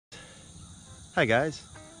Hi guys,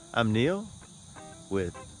 I'm Neil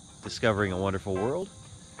with Discovering a Wonderful World,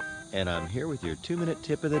 and I'm here with your 2-minute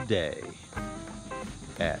tip of the day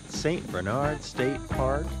at St. Bernard State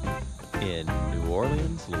Park in New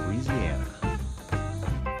Orleans, Louisiana.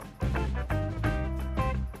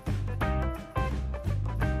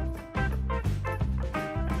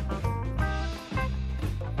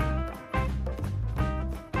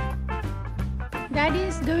 Daddy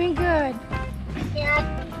is doing good. Yeah,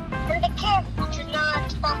 and the kids do not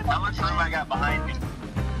stop. How much room I got behind me?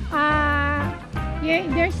 Yeah,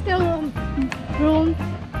 there's still room.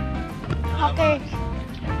 Okay.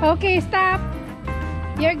 Okay, stop.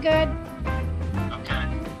 You're good. Okay.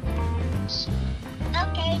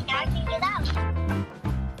 Okay, now I can get out.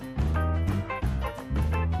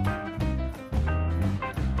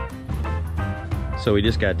 So we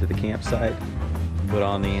just got to the campsite, put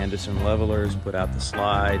on the Anderson levelers, put out the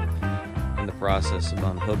slide, in the process of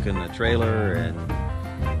unhooking the trailer and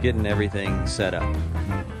getting everything set up.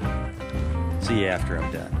 See you after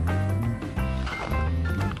I'm done.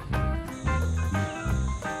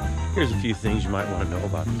 Here's a few things you might want to know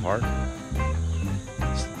about the park.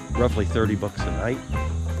 It's roughly 30 bucks a night,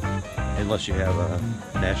 unless you have a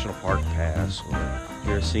national park pass or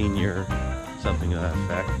you're a senior, something to that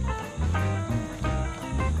effect.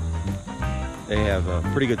 They have a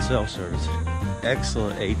pretty good self-service,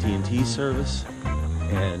 excellent AT&T service,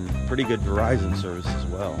 and pretty good Verizon service as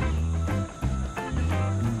well.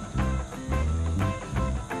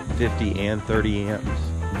 50 and 30 amps,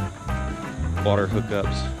 water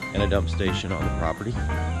hookups, and a dump station on the property.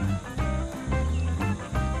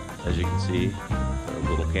 As you can see, the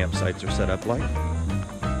little campsites are set up like.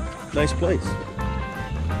 Nice place.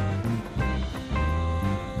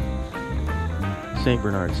 St.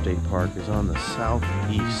 Bernard State Park is on the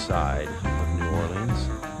southeast side of New Orleans.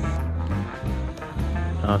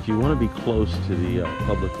 Now, if you want to be close to the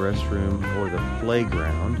public restroom or the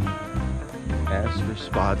playground, ask for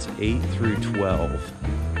spots 8 through 12.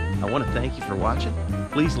 I want to thank you for watching.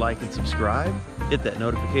 Please like and subscribe, hit that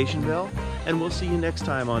notification bell, and we'll see you next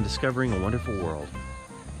time on Discovering a Wonderful World.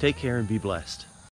 Take care and be blessed.